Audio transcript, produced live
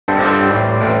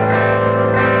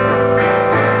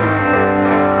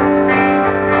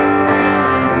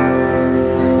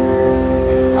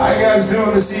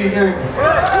evening.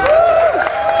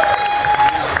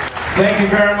 Thank you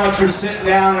very much for sitting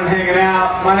down and hanging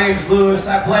out. My name's Lewis.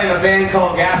 I play in a band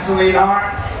called Gasoline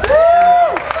Heart.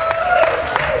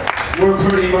 We're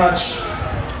pretty much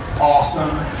awesome.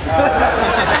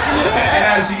 And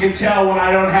as you can tell, when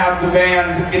I don't have the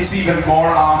band, it's even more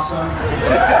awesome.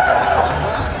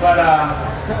 But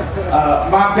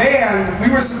my band, we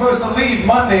were supposed to leave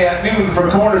Monday at noon for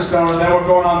Cornerstone, and then we're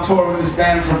going on tour with this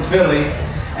band from Philly.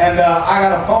 And I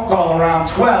got a phone call around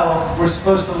 12. We're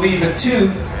supposed to leave at 2.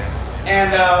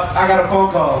 And I got a phone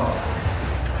call.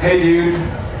 Hey dude,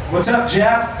 what's up,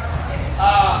 Jeff?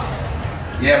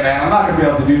 Yeah man, I'm not gonna be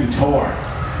able to do the tour.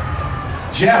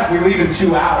 Jeff, we leave in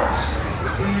 2 hours.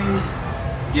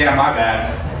 Yeah, my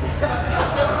bad.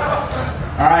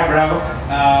 Alright bro,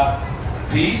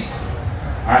 peace.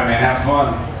 Alright man, have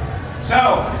fun.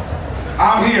 So,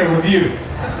 I'm here with you.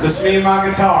 Just me and my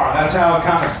guitar. That's how it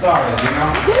kind of started, you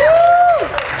know?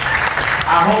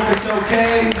 I hope it's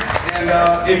okay. And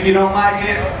if you don't like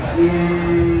it,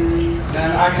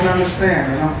 then I can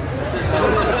understand, you know? So,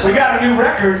 we got a new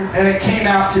record, and it came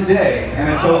out today, and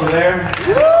it's over there.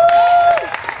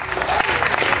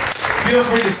 Feel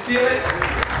free to steal it.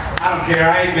 I don't care,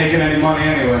 I ain't making any money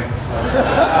anyway.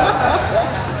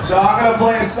 So I'm going to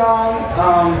play a song.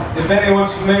 If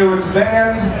anyone's familiar with the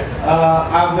band,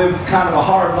 I've lived kind of a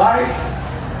hard life,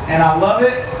 and I love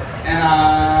it. And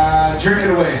I drink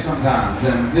it away sometimes,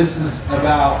 and this is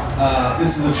about,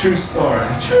 this is a true story.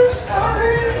 True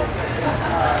story!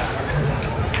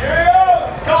 Here we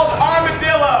go! It's called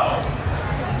Armadillo!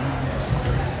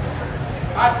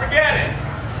 I forget it.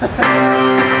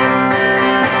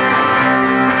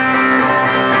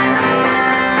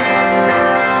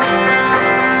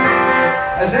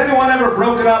 Has anyone ever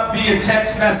broken up via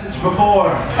text message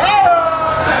before?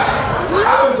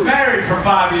 I was married for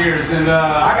 5 years, and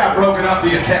I got broken up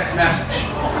via text message.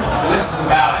 And this is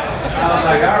about it. I was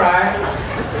like, alright.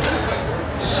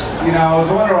 You know, I was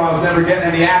wondering why I was never getting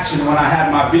any action when I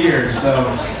had my beard, so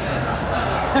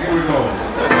here we go.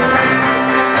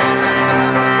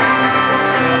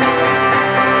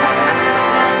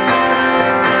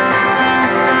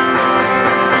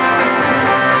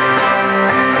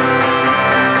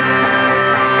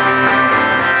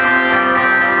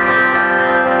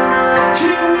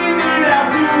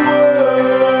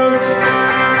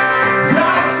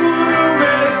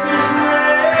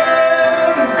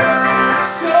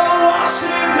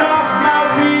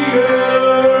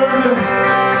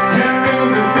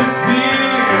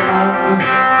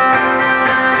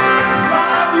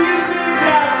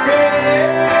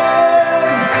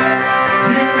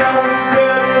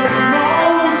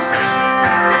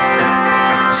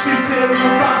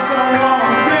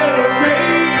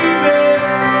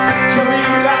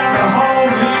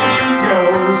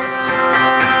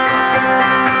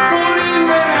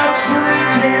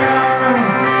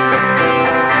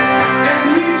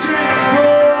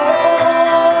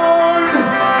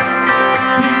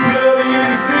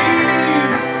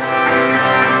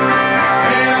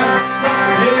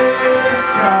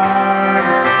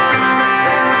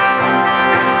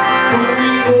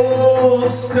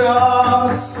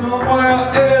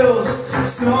 Somewhere else,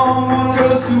 someone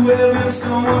goes to heaven,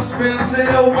 someone spends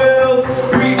their wealth.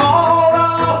 We all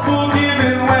are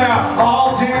forgiven, we're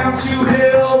all damned to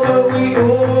hell, but we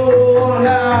all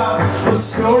have a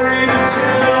story to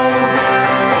tell.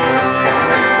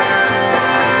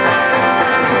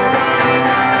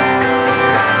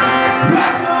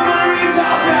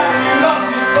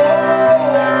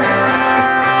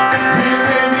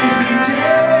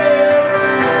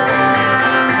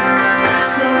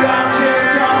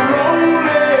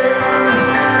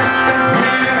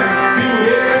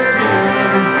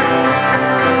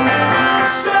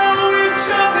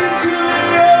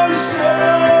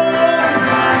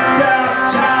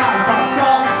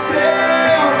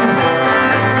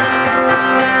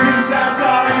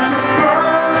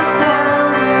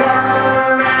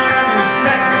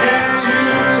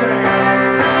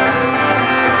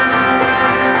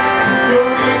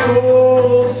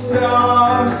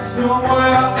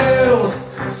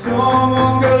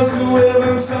 Someone goes to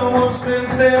heaven, someone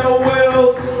spends their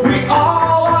wealth. We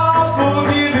all are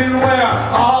forgiven,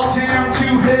 we're all damned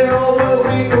to hell, but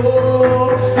we all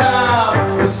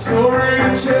have a story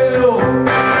to tell.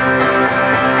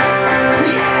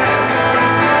 Yeah!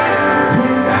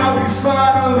 But now he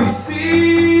finally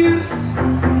sees,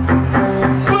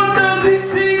 but does he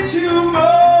see too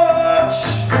much?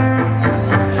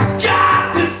 God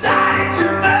decided to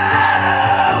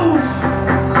move,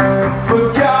 but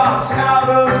God's out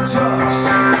of touch.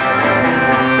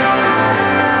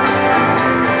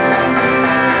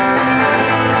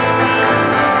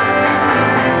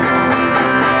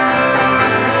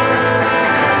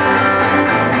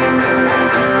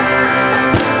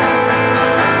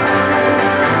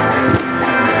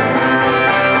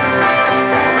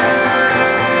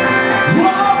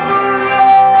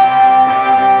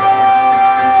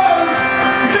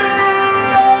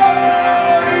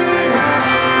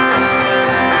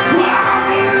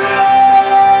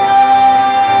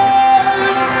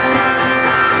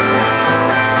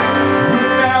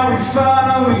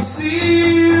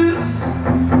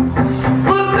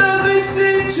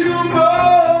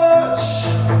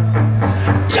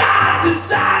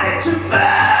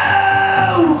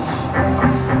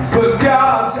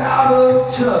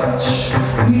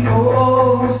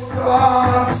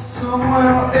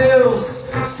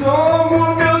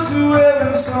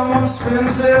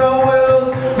 hell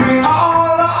with. We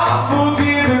all are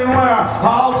forgiven, we're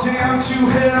all damned to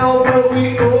hell, but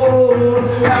we all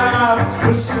have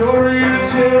a story to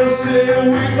tell. Say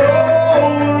we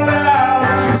all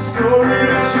have a story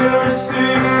to tell.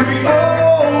 Sing